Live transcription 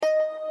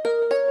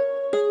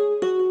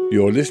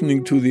You're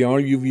listening to the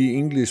RUV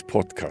English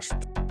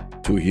podcast.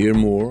 To hear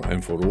more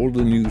and for all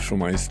the news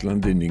from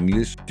Iceland in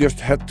English, just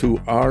head to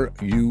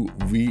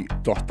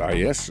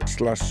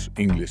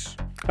ruv.is/English.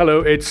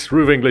 Hello, it's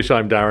RÚV English.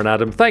 I'm Darren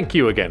Adam. Thank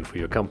you again for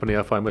your company.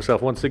 I find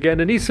myself once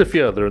again in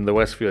ICELAND in the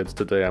Westfjords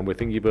today. I'm with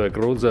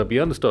RÓSA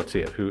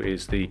BJÖRNSDÓTTIR, who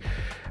is the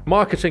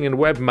marketing and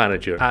web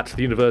manager at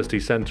the University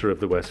Centre of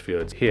the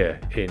Westfjords here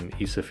in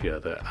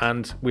ICELAND.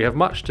 And we have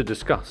much to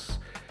discuss,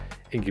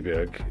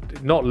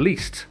 INGIBJÖRG, not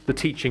least the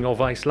teaching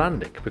of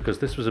Icelandic, because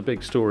this was a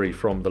big story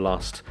from the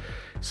last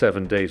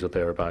 7 days or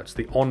thereabouts.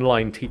 The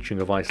online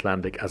teaching of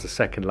Icelandic as a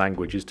second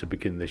language is to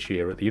begin this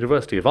year at the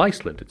University of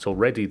Iceland. It's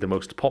already the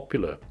most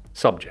popular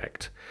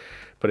subject,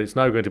 but it's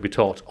now going to be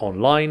taught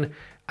online,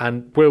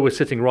 and where we're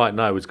sitting right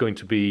now is going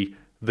to be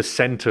the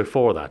centre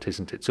for that,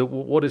 isn't it? So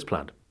what is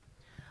planned?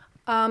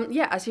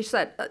 Yeah, as you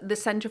said, the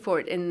centre for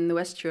it in the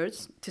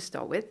Westfjords to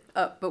start with,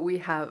 but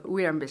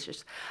we're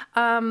ambitious.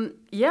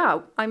 Yeah,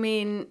 I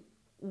mean,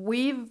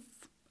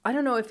 I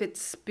don't know if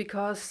it's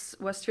because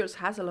Westfjords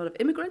has a lot of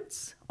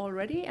immigrants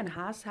already and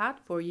has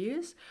had for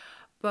years,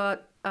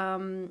 but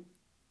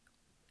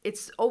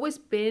it's always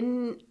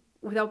been,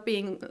 without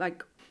being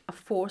like a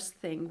forced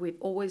thing, we've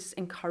always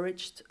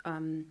encouraged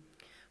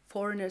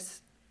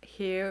foreigners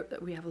here.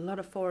 We have a lot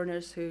of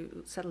foreigners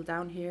who settle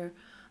down here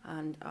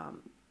and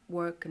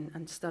work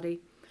and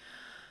study.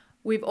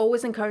 We've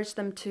always encouraged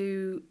them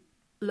to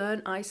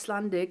learn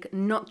Icelandic,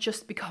 not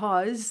just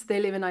because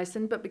they live in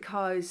Iceland, but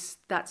because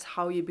that's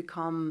how you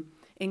become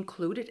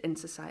included in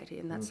society,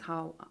 and that's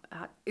how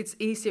it's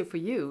easier for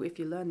you if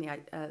you learn the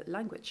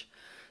language.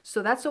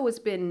 So that's always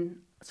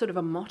been sort of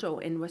a motto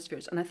in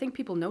Westfjords, and I think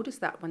people notice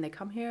that when they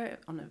come here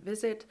on a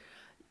visit.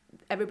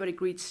 Everybody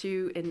greets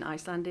you in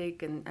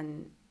Icelandic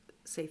and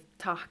say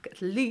tak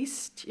at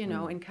least,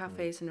 in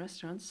cafes and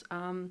restaurants.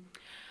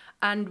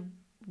 And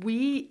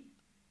we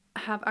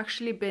have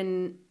actually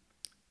been,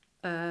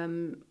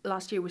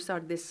 last year we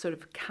started this sort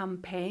of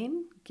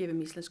campaign,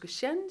 Gefum íslensku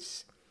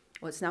séns.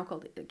 Well, it's now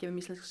called Gefum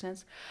íslensku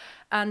séns.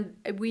 And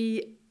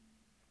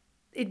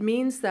it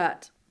means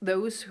that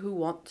those who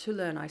want to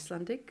learn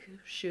Icelandic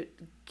should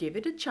give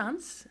it a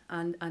chance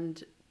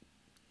and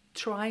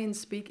try and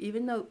speak,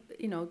 even though,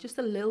 just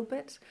a little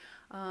bit.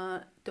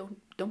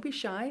 Don't be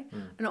shy.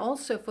 And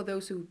also for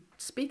those who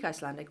speak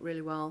Icelandic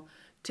really well,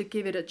 to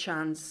give it a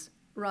chance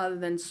rather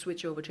than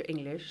switch over to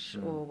English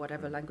or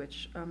whatever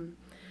language.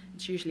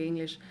 It's usually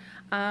English.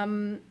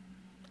 And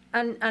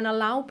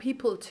allow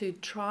people to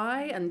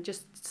try and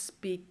just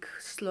speak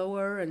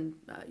slower and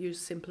use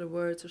simpler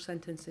words or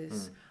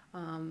sentences,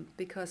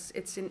 because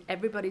it's in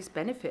everybody's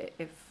benefit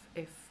if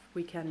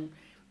we can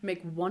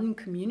make one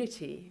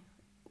community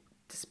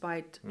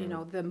despite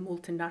the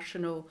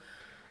multinational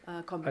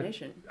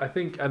combination. I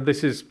think, and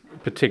this is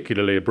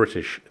particularly a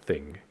British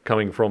thing,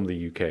 coming from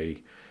the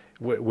UK,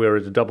 we're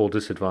at a double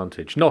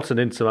disadvantage, not an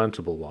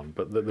insurmountable one,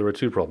 but there are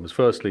two problems.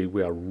 Firstly,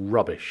 we are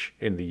rubbish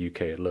in the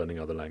UK at learning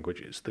other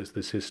languages. There's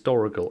this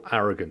historical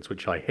arrogance,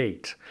 which I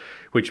hate,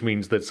 which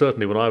means that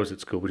certainly when I was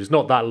at school, which is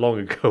not that long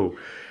ago,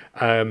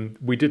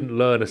 we didn't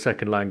learn a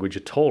second language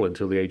at all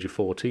until the age of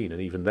 14, and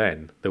even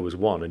then there was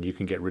one, and you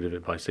can get rid of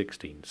it by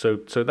 16. So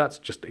that's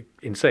just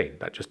insane.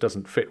 That just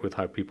doesn't fit with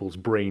how people's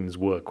brains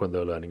work when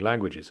they're learning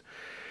languages.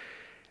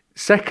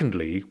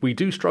 Secondly, we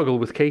do struggle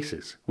with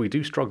cases. We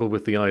do struggle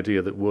with the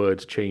idea that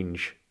words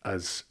change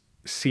as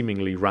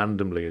seemingly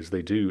randomly as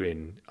they do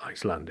in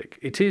Icelandic.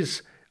 It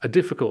is a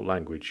difficult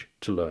language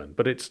to learn,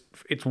 but it's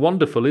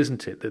wonderful,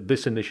 isn't it, that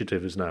this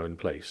initiative is now in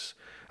place.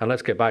 And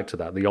let's get back to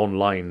that, the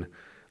online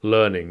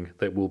learning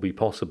that will be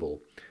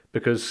possible,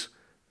 because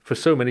for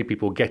so many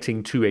people,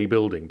 getting to a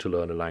building to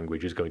learn a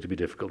language is going to be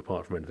difficult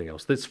apart from anything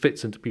else. This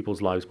fits into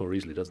people's lives more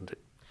easily, doesn't it?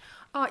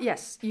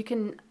 Yes, you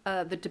can.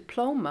 The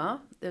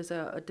diploma, there's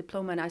a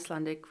diploma in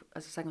Icelandic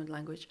as a second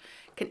language,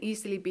 can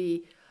easily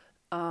be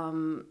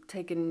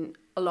taken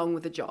along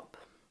with the job.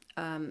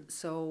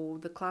 So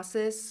the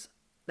classes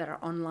that are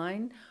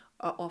online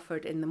are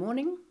offered in the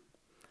morning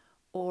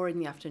or in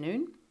the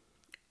afternoon,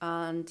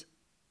 and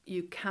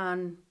you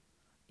can,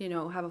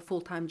 have a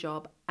full-time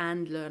job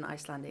and learn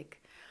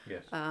Icelandic.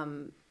 Yes.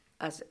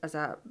 As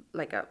a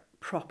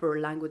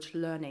proper language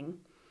learning.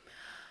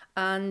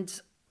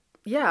 And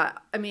yeah,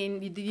 I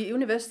mean, the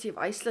University of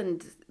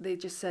Iceland, they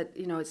just said,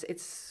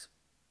 it's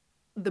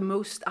the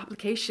most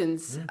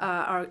applications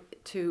are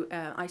to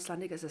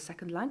Icelandic as a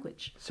second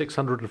language.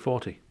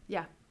 640.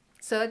 Yeah.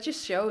 So that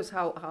just shows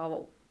how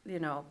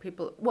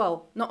people,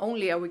 well, not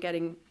only are we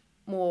getting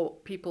more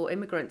people,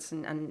 immigrants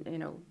and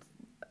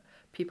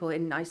people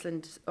in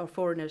Iceland or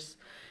foreigners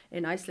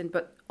in Iceland,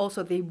 but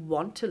also they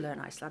want to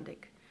learn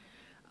Icelandic.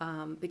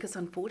 Because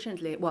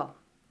unfortunately, well,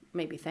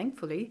 maybe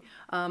thankfully,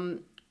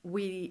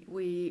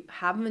 we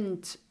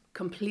haven't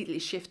completely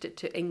shifted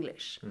to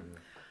English.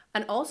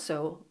 And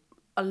also,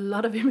 a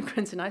lot of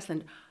immigrants in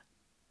Iceland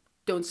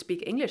don't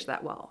speak English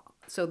that well.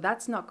 So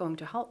that's not going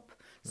to help.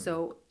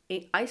 So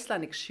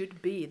Icelandic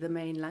should be the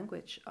main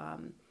language.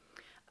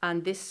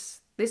 And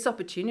this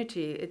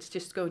opportunity, it's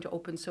just going to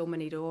open so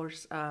many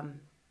doors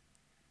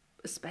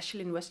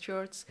especially in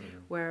Westfjords,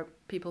 where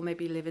people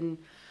maybe live in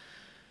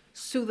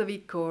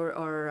Sudavik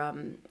or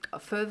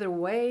further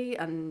away,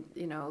 and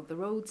the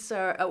roads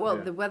are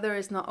the weather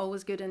is not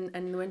always good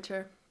in the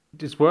winter.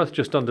 It's worth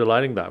just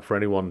underlining that for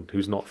anyone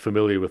who's not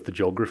familiar with the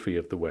geography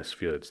of the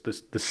Westfjords,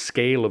 the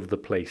scale of the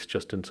place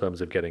just in terms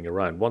of getting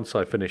around. Once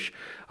I finish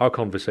our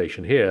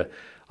conversation here,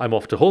 I'm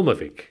off to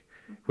Holmavik,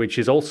 which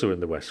is also in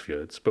the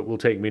Westfjords, but will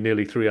take me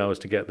nearly 3 hours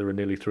to get there and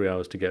nearly 3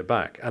 hours to get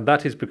back. And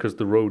that is because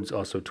the roads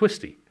are so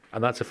twisty,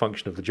 and that's a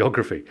function of the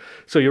geography.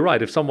 So you're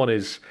right, if someone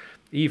is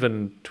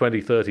even 20,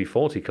 30,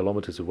 40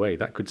 kilometers away,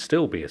 that could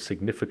still be a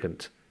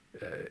significant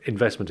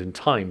investment in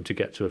time to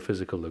get to a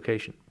physical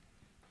location.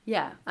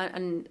 Yeah,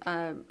 and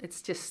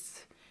it's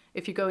just,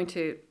 if you're going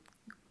to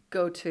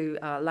go to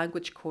a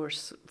language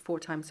course 4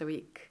 times a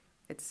week,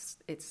 it's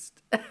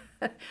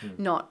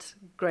not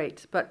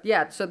great. But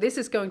yeah, so this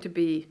is going to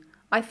be,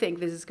 I think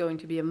this is going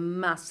to be a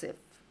massive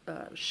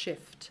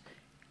shift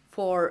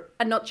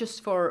and not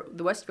just for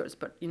the Westfjords,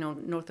 but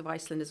north of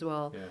Iceland as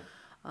well.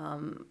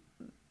 Yeah.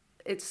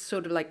 It's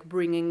sort of like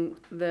bringing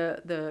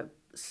the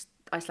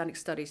Icelandic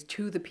studies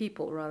to the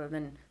people rather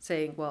than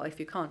saying, well, if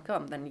you can't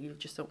come, then you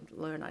just don't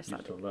learn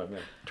Icelandic.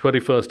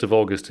 21st of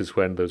August is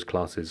when those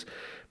classes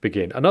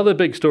begin. Another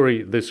big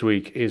story this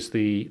week is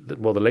the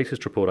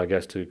latest report, I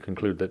guess, to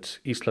conclude that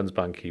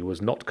Íslandsbanki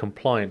was not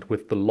compliant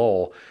with the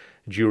law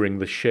during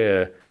the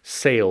share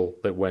sale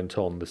that went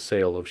on, the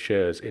sale of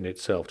shares in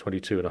itself.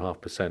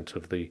 22.5%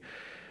 of the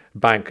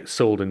bank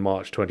sold in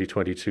March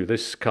 2022.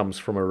 This comes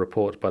from a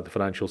report by the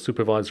Financial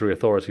Supervisory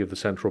Authority of the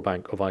Central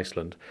Bank of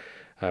Iceland,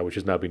 which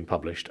has now been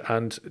published.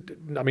 And,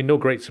 I mean, no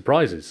great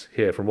surprises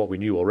here from what we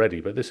knew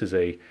already, but this is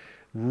a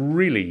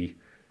really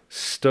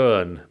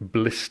stern,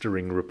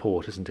 blistering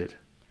report, isn't it?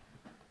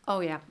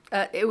 Oh, yeah.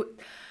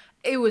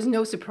 It was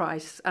no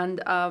surprise.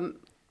 And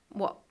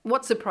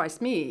what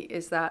surprised me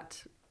is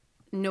that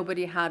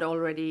nobody had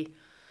already,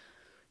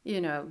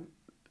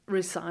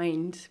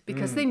 resigned,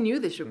 because they knew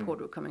this report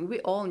was coming. We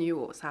all knew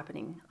what was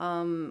happening.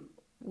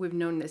 We've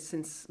known this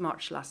since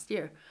March last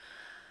year.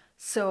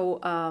 So,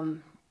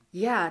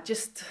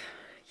 just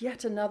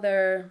yet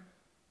another,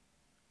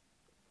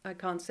 I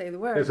can't say the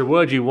word. There's a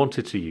word you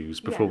wanted to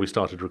use before we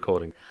started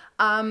recording.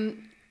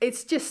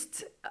 It's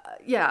just,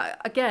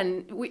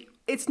 again,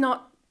 it's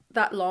not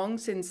that long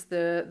since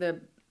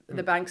the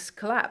banks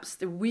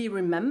collapsed. We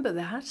remember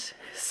that.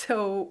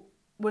 So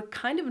we're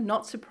kind of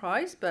not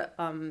surprised, but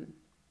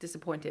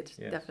disappointed,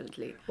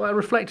 definitely. Well, I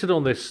reflected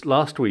on this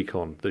last week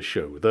on the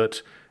show,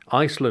 that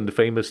Iceland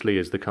famously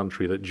is the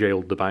country that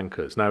jailed the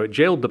bankers. Now, it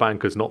jailed the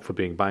bankers not for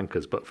being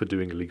bankers, but for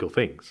doing illegal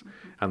things.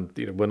 And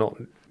we're not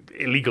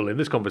illegal in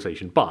this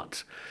conversation,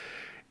 but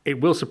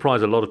it will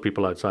surprise a lot of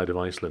people outside of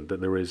Iceland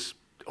that there is,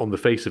 on the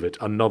face of it,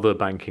 another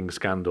banking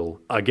scandal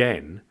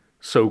again,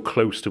 so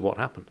close to what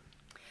happened.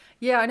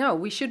 Yeah, I know.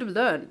 We should have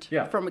learned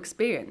from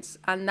experience.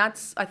 And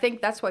I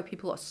think that's why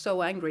people are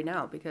so angry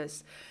now,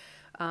 because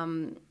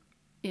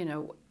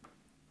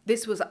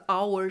this was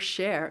our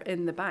share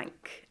in the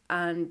bank,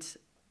 and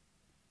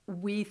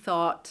we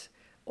thought,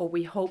 or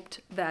we hoped,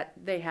 that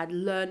they had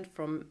learned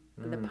from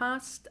the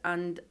past,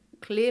 and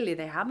clearly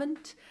they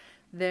haven't.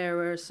 There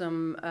were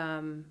some,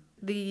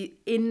 the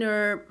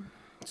inner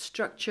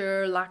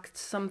structure lacked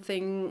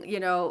something,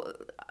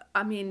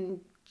 I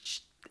mean,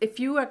 if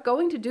you are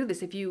going to do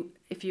this, if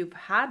you've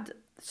had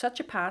such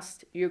a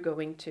past, you're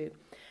going to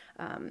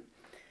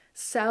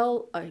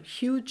sell a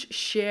huge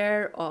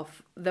share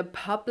of the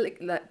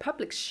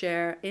public's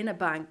share in a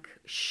bank.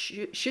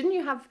 Shouldn't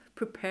you have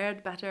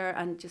prepared better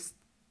and just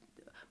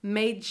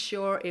made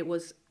sure it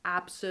was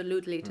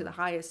absolutely to the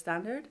highest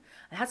standard?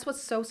 And that's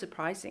what's so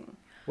surprising.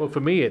 Well,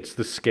 for me, it's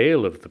the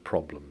scale of the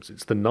problems.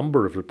 It's the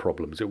number of the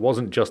problems. It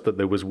wasn't just that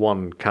there was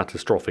one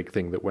catastrophic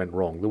thing that went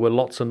wrong. There were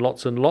lots and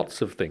lots and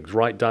lots of things,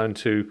 right down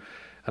to,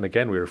 and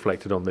again, we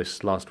reflected on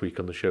this last week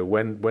on the show,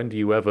 when do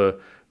you ever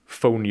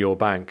phone your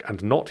bank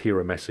and not hear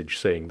a message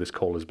saying this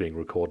call is being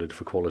recorded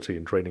for quality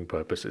and training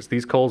purposes?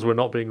 These calls were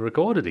not being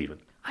recorded even.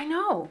 I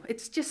know.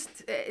 It's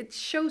just, it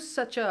shows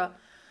such a,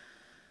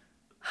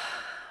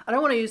 I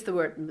don't want to use the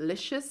word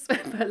malicious,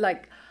 but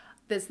like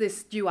there's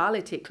this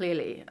duality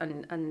clearly,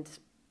 and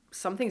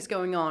something's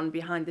going on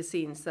behind the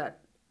scenes that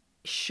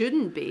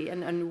shouldn't be,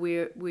 and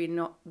we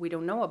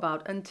don't know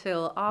about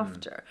until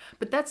after.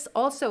 But that's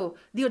also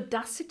the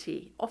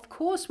audacity. Of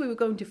course we were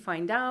going to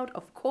find out.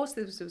 Of course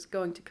this was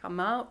going to come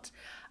out.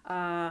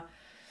 The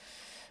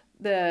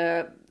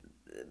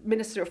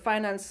Minister of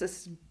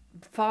Finance's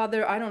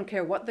father, I don't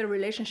care what their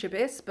relationship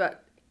is,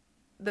 but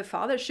the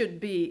father should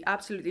be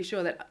absolutely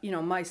sure that,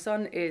 my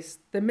son is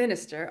the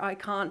minister. I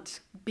can't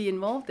be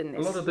involved in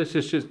this. A lot of this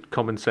is just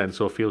common sense,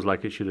 or feels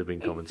like it should have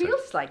been common sense. It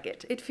feels like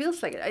it. It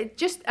feels like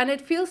it.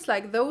 It feels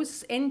like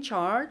those in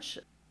charge,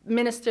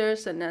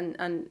 ministers and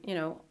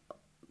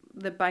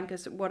the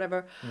bankers,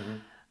 whatever,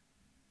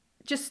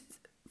 just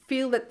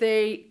feel that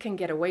they can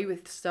get away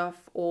with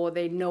stuff, or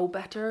they know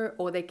better,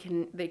 or they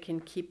can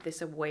keep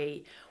this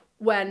away.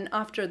 When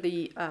after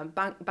the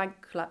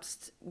bank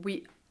collapsed,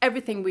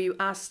 everything we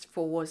asked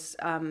for was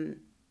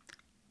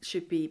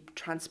should be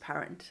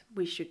transparent.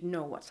 We should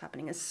know what's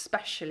happening,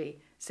 especially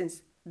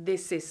since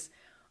this is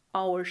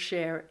our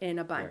share in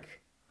a bank. Yeah.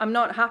 I'm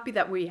not happy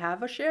that we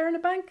have a share in a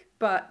bank,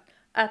 but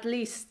at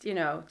least,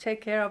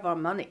 take care of our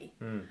money.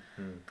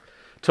 Mm-hmm.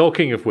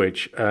 Talking of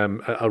which, a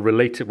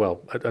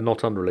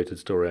not unrelated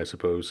story, I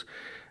suppose.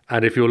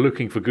 And if you're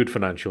looking for good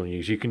financial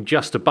news, you can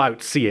just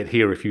about see it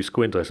here if you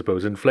squint, I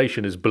suppose.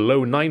 Inflation is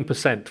below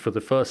 9% for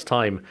the first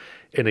time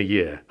in a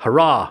year.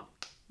 Hurrah!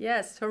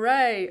 Yes,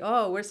 hooray.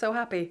 Oh, we're so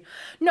happy.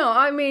 No,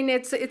 I mean,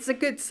 it's a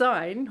good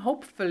sign.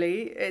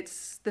 Hopefully,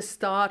 it's the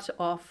start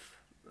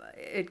of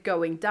it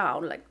going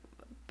down.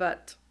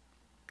 But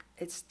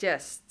it's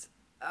just...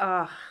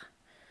 Of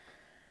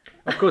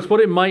course, what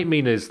it might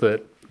mean is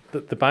that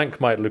the bank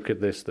might look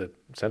at this, the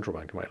central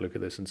bank might look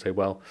at this and say,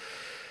 well,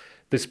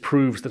 this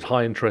proves that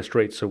high interest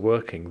rates are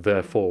working.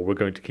 Therefore, we're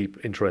going to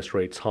keep interest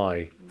rates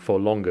high for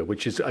longer,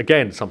 which is,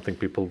 again, something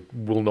people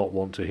will not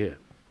want to hear.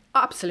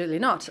 Absolutely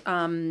not.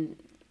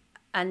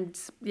 And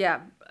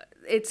yeah,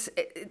 it's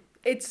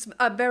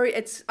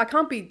I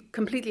can't be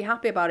completely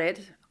happy about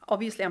it.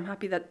 Obviously, I'm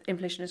happy that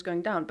inflation is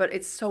going down, but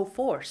it's so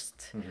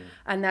forced. Mm-hmm.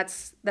 And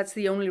that's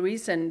the only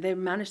reason they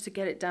managed to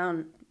get it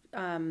down.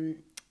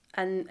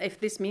 And if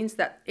this means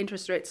that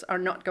interest rates are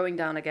not going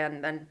down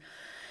again, then,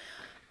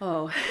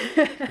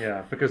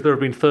 Yeah, because there have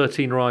been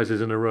 13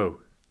 rises in a row.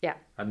 Yeah.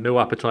 And no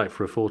appetite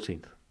for a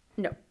 14th.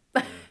 No.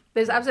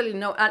 There's absolutely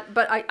no...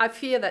 But I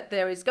fear that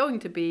there is going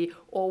to be,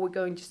 or we're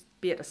going to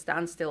be at a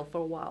standstill for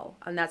a while.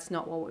 And that's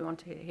not what we want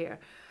to hear.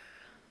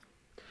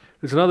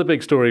 There's another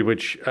big story,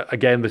 which,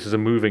 again, this is a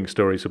moving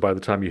story, so by the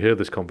time you hear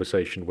this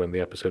conversation, when the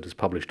episode is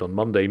published on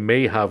Monday,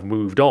 may have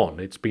moved on.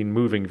 It's been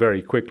moving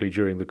very quickly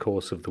during the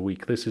course of the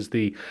week. This is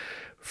the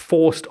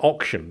forced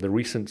auction, the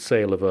recent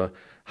sale of a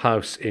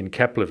house in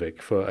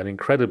Keflavik for an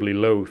incredibly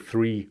low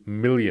 3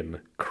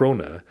 million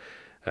kroner.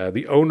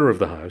 The owner of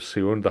the house,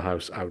 who owned the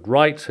house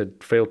outright,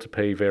 had failed to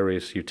pay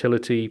various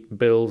utility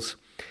bills.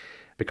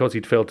 Because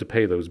he'd failed to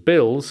pay those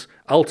bills,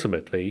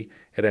 ultimately,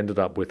 it ended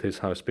up with his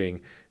house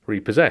being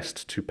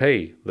repossessed to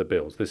pay the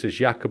bills. This is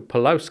Jakub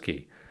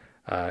Pawlowski,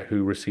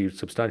 who received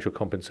substantial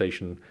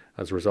compensation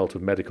as a result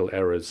of medical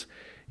errors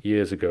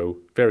years ago,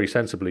 very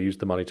sensibly used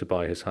the money to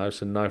buy his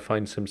house, and now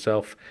finds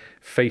himself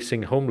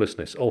facing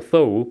homelessness.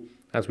 Although,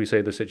 as we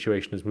say, the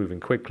situation is moving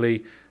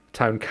quickly,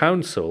 town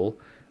council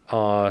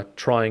are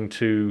trying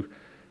to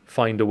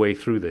find a way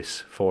through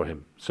this for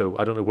him. So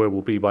I don't know where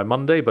we'll be by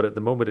Monday, but at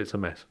the moment it's a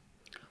mess.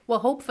 Well,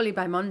 hopefully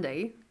by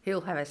Monday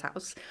he'll have his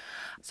house.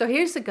 So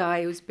here's a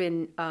guy who's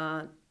been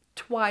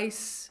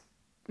twice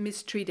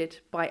mistreated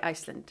by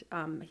Iceland.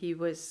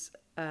 He's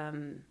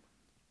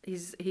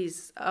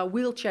a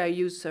wheelchair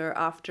user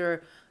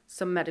after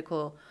some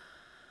medical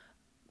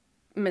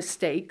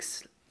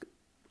mistakes,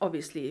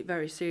 obviously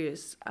very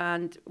serious,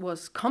 and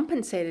was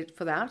compensated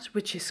for that,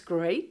 which is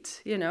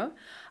great,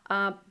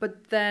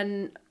 But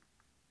then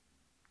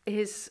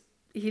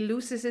he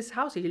loses his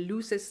house. He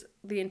loses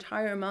the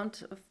entire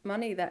amount of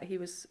money that he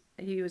was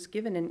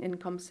given in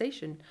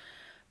compensation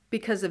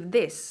because of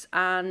this.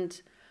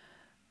 And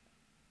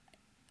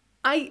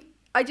I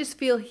just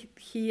feel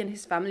he and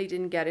his family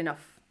didn't get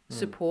enough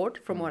support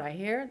from what I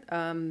hear.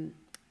 And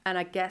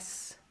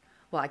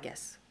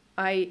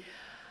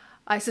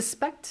I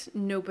suspect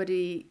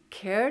nobody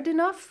cared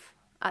enough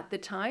at the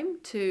time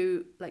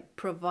to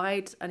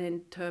provide an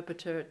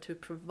interpreter, to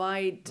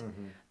provide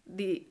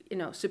the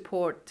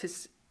support, to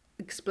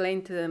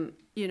explain to them,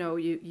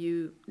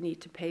 you need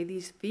to pay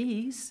these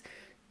fees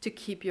to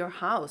keep your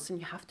house, and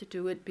you have to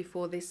do it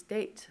before this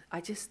date.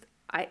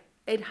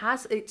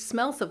 It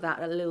smells of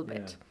that a little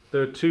bit. Yeah.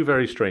 There are two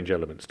very strange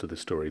elements to this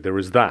story. There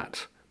is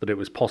that it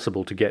was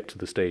possible to get to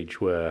the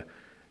stage where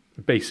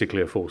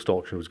basically a forced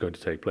auction was going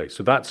to take place.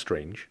 So that's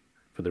strange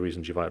for the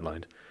reasons you've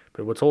outlined.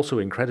 But what's also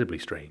incredibly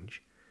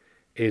strange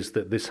is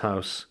that this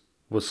house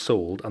was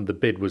sold and the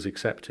bid was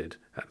accepted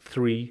at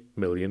 3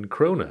 million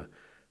kroner.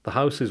 The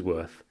house is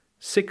worth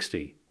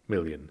 60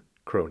 million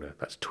kroner.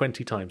 That's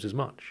 20 times as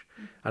much.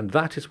 And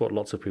that is what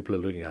lots of people are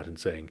looking at and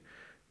saying,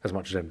 as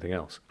much as anything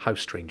else, how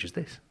strange is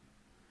this?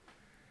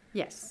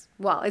 Yes.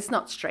 Well, it's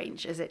not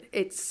strange, is it?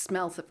 It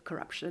smells of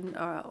corruption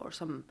or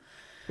some...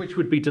 Which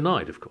would be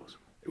denied, of course.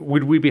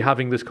 Would we be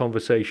having this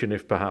conversation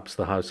if perhaps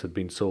the house had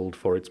been sold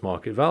for its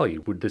market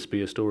value? Would this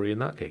be a story in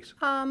that case?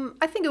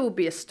 I think it would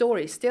be a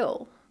story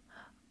still,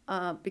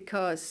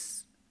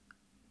 because,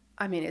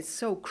 it's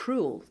so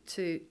cruel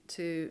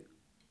to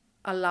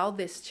allow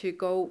this to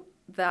go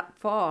that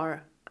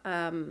far,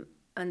 and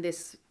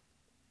this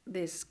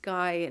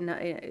guy,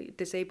 a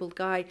disabled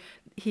guy,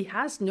 he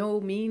has no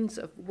means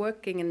of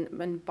working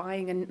and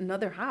buying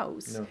another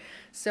house. No.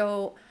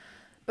 So,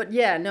 but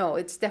yeah, no,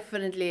 it's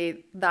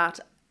definitely that.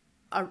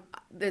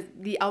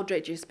 The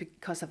outrage is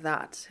because of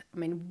that.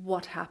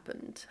 What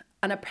happened?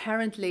 And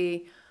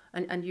apparently,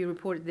 and you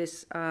reported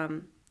this,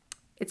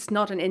 it's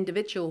not an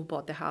individual who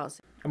bought the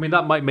house.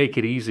 That might make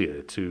it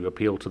easier to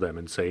appeal to them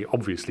and say,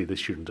 obviously, this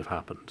shouldn't have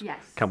happened.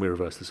 Yes. Can we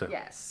reverse the sale?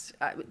 Yes.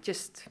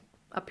 Just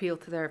appeal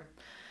to their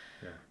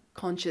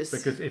conscious.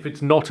 Because if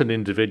it's not an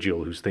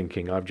individual who's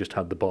thinking, I've just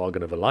had the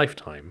bargain of a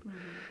lifetime,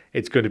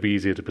 it's going to be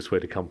easier to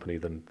persuade a company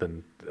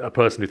than a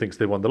person who thinks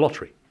they won the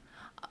lottery.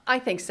 I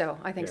think so.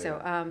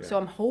 So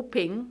I'm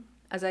hoping,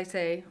 as I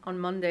say, on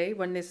Monday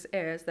when this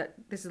airs, that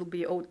this will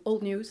be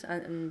old news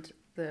and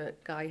the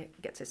guy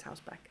gets his house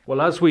back.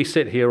 Well, as we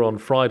sit here on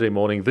Friday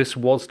morning, this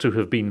was to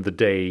have been the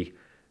day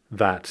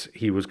that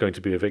he was going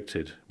to be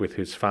evicted with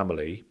his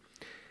family.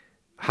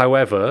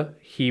 However,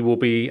 he will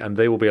be, and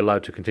they will be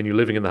allowed to continue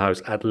living in the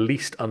house at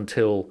least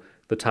until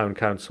the town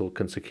council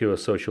can secure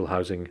social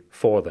housing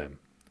for them.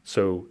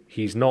 So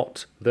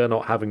they're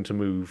not having to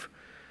move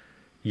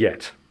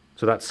yet.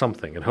 So that's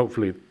something, and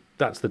hopefully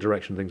that's the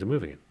direction things are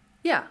moving in.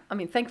 Yeah, I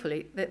mean,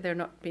 thankfully they're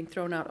not being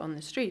thrown out on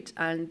the street,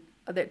 and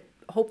that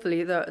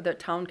hopefully the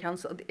town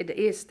council, it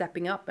is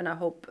stepping up, and I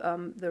hope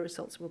the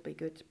results will be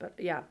good. But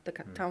yeah, the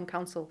town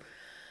council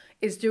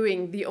is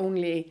doing the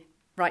only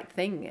right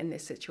thing in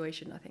this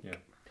situation, I think. Yeah.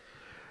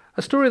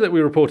 A story that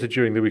we reported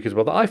during the week as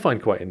well that I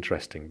find quite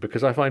interesting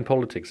because I find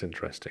politics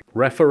interesting.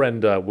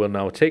 Referenda will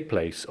now take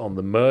place on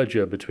the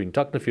merger between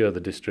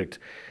Tálknafjörður district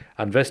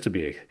and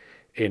Vesturbæk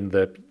in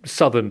the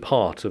southern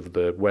part of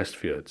the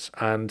Westfjords.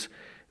 And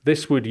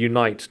this would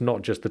unite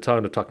not just the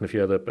town of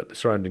Tálknafjörður but the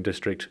surrounding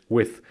district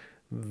with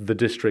the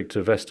district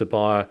of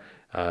Vesturbæk,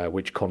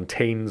 which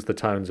contains the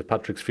towns of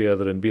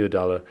Patreksfjörður and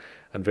Bíldudalur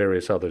and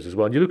various others as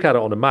well. And you look at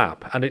it on a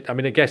map, and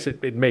I guess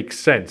it makes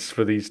sense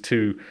for these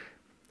two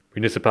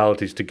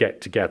municipalities to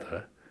get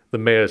together. The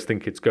mayors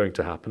think it's going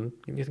to happen.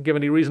 Can you think of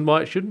any reason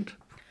why it shouldn't?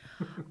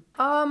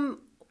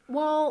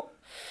 Well,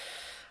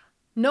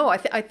 no,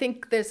 I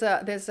think there's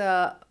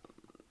a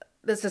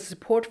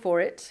support for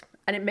it,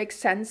 and it makes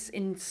sense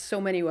in so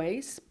many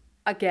ways.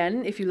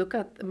 Again, if you look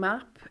at the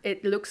map,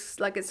 it looks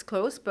like it's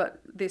close,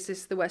 but this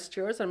is the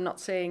Westfjords. I'm not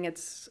saying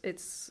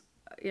it's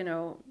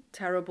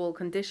terrible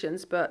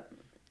conditions, but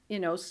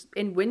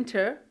in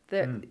winter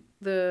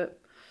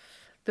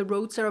the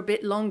roads are a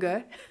bit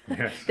longer.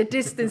 Yes. The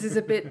distance is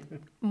a bit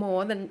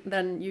more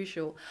than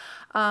usual.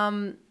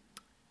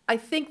 I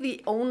think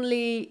the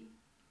only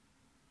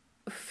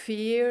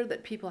fear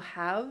that people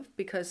have,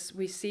 because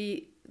we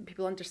see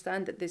people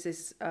understand that this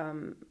is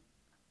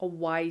a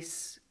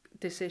wise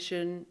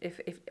decision, if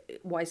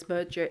wise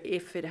merger,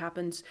 if it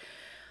happens,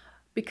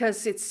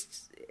 because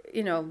it's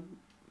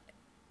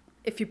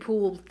if you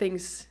pool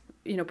things,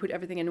 put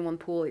everything in one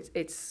pool,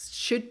 it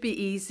should be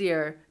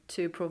easier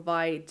to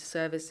provide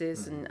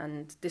services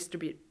and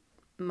distribute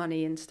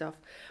money and stuff.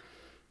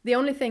 The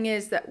only thing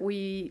is that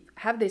we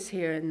have this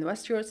here in the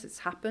Westfjords. It's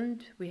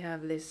happened. We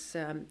have this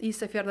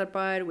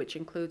ICELAND, which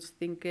includes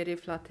Þingeyri,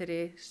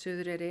 Flateyri,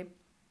 Suðureyri.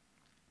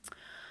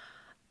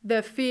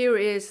 The fear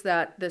is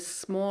that the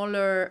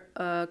smaller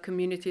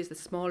communities, the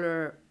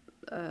smaller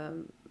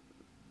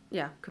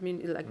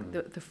community, like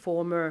the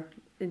former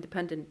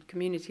independent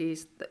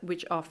communities,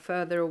 which are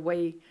further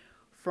away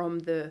from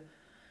the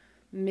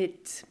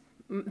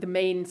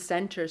main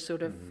center,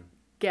 sort of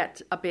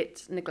get a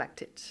bit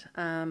neglected.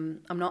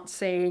 I'm not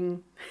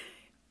saying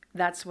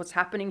that's what's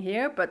happening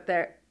here, but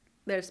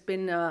there's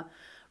been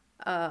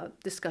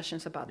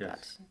discussions about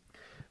that.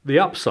 The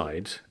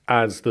upside,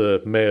 as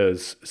the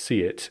mayors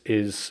see it,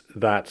 is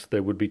that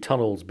there would be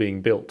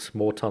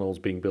more tunnels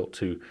being built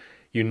to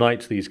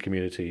unite these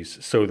communities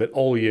so that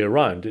all year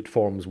round it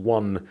forms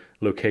one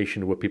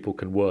location where people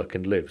can work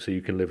and live. So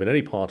you can live in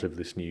any part of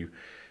this new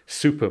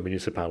super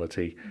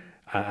municipality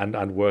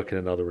and work in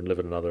another and live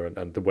in another,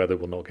 and the weather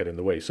will not get in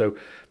the way. So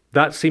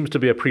that seems to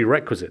be a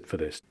prerequisite for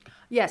this.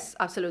 Yes,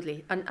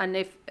 absolutely. And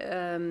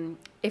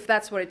if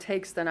that's what it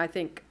takes, then I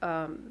think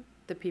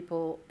the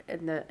people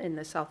in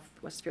the South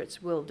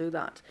Westfjords will do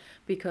that,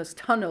 because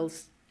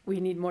tunnels, we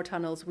need more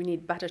tunnels, we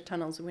need better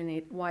tunnels, we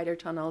need wider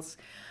tunnels.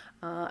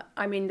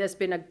 There's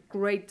been a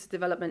great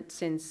development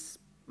since,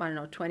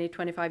 20,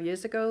 25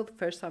 years ago, the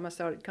first time I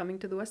started coming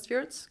to the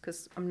Westfjords,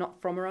 because I'm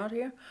not from around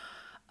here.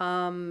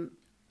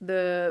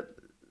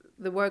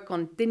 The work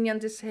on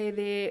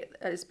Dynjandisheiði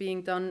is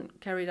being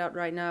carried out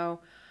right now,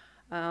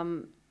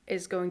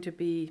 is going to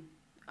be,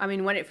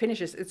 when it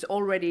finishes, it's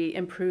already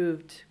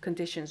improved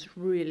conditions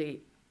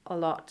really a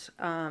lot.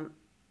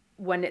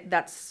 When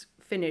that's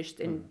finished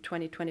in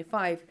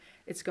 2025,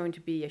 it's going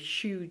to be a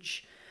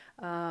huge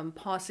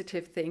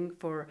positive thing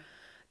for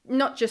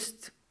not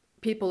just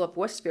people of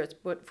Westfjords,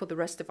 but for the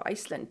rest of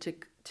Iceland.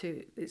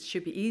 It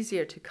should be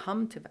easier to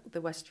come to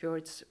the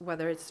Westfjords,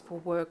 whether it's for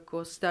work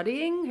or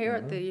studying here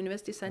at the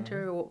university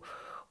center,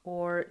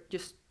 or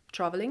just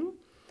traveling.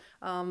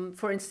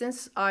 For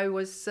instance, I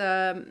was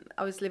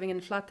living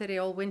in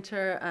Flateyri all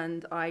winter,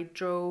 and I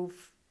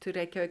drove to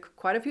Reykjavík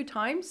quite a few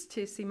times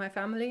to see my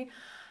family,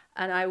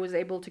 and I was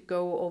able to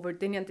go over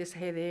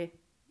Dynjandisheiði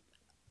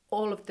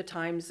all of the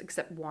times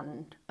except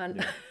one.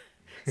 And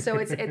so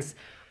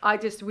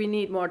we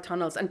need more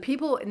tunnels. And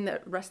people in the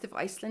rest of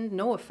Iceland,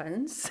 no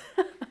offense,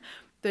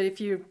 but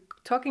if you're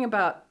talking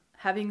about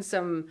having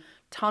some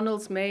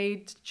tunnels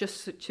made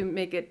just to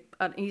make it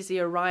an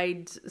easier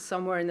ride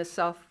somewhere in the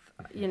south,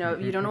 you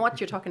don't know what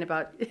you're talking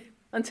about.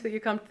 until you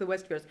come to the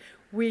Westfjords.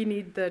 We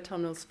need the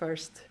tunnels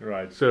first.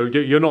 Right. So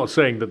you're not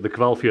saying that the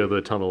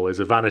Kvalfjörður tunnel is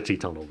a vanity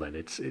tunnel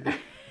then?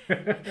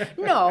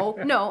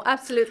 No,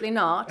 absolutely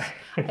not.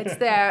 It's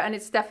there, and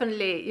it's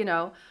definitely,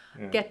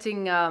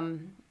 getting...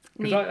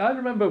 I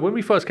remember when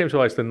we first came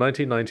to Iceland in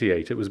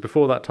 1998, it was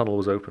before that tunnel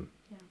was open.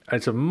 Yeah. And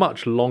it's a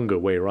much longer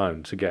way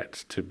around to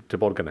get to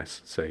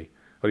Borgarnes, say,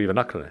 or even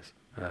Akranes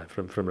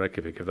from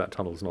Reykjavik if that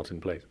tunnel's not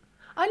in place.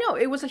 I know,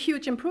 it was a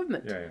huge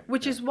improvement,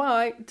 which is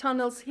why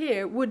tunnels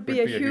here would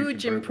be a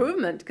huge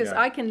improvement, because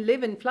I can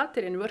live in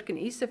Flateyri and work in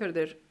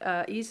Ísafjörður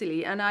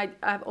easily, and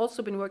I've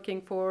also been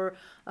working for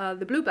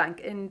the Blue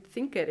Bank in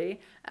Þingeyri,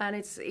 and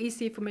it's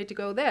easy for me to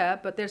go there,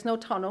 but there's no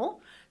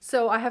tunnel,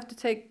 so I have to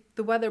take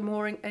the weather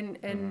more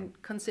in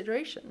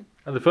consideration.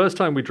 And the first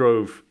time we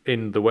drove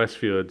in the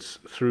Westfjords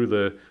through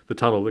the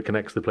tunnel that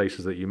connects the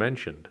places that you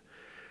mentioned,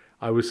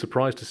 I was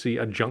surprised to see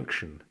a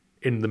junction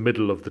in the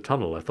middle of the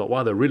tunnel. I thought,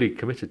 wow, they're really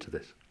committed to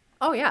this.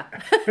 Oh, yeah.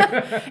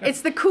 It's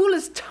the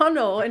coolest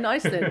tunnel in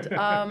Iceland.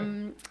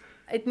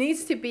 It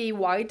needs to be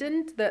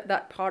widened,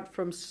 that part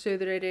from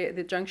Suðureyri,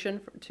 the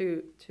junction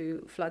to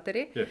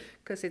Flateyri,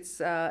 because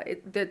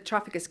the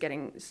traffic is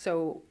getting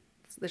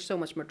there's so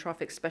much more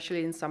traffic,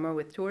 especially in summer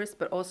with tourists,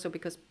 but also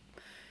because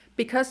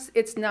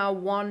it's now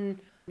one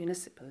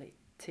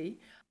municipality,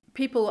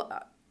 people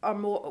are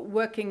more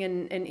working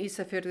in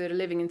Ísafjörður,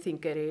 living in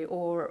Þingeyri,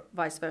 or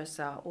vice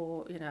versa,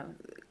 or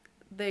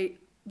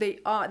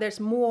there's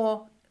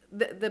more.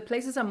 The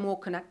places are more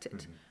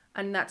connected,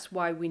 and that's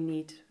why we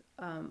need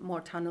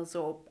more tunnels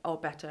or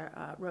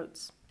better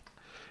roads.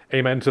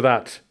 Amen to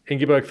that.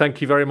 INGIBJÖRG,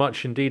 thank you very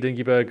much indeed.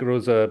 INGIBJÖRG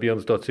RÓSA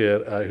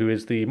BJÖRNSDÓTTIR, who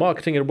is the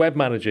marketing and web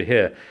manager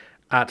here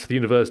at the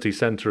University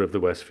Centre of the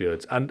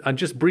Westfjords. And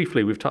just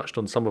briefly, we've touched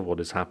on some of what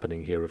is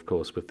happening here, of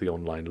course, with the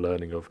online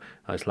learning of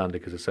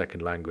Icelandic as a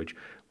second language.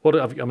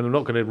 I'm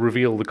not going to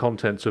reveal the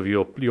contents of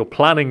your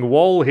planning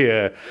wall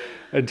here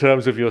in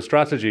terms of your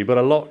strategy, but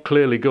a lot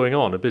clearly going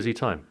on, a busy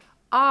time.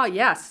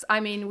 Yes. I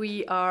mean,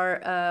 we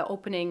are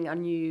opening a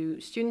new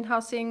student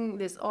housing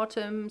this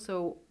autumn,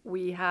 so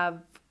we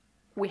have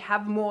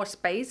more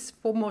space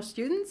for more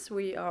students.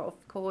 We are,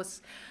 of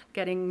course,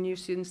 getting new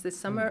students this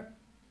summer,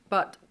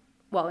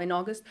 in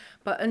August.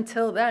 But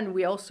until then,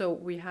 we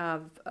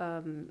have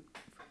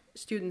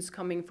students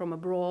coming from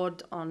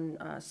abroad on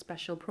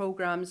special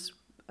programs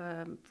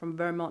from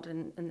Vermont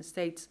in the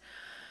States,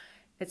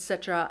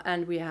 etc.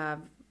 And we have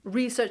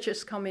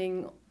researchers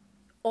coming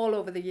all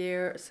over the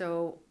year.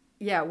 So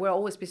we're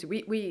always busy.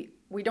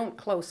 We don't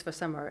close for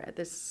summer.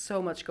 There's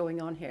so much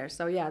going on here.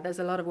 So there's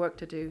a lot of work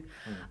to do.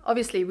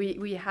 Obviously,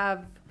 we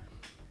have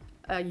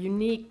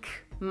unique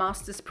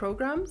master's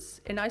programs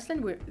in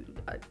Iceland.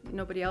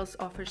 Nobody else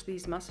offers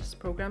these master's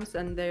programs,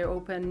 and they're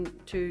open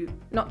to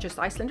not just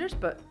Icelanders,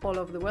 but all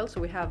over the world.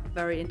 So we have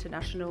very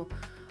international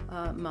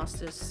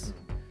master's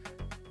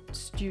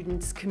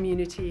students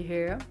community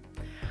here.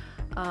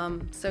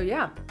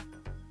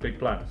 Big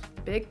plans.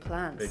 Big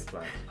plans.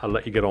 I'll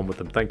let you get on with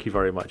them. Thank you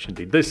very much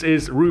indeed. This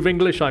is RÚV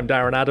English. I'm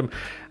Darren Adam,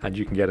 and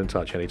you can get in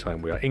touch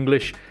anytime. We are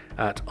English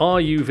at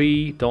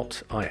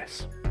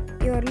ruv.is.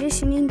 You're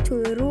listening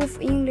to the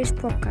RÚV English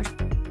podcast.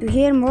 To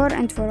hear more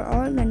and for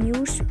all the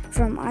news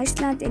from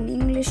Iceland in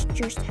English,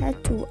 just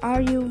head to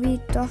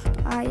ruv.is/English.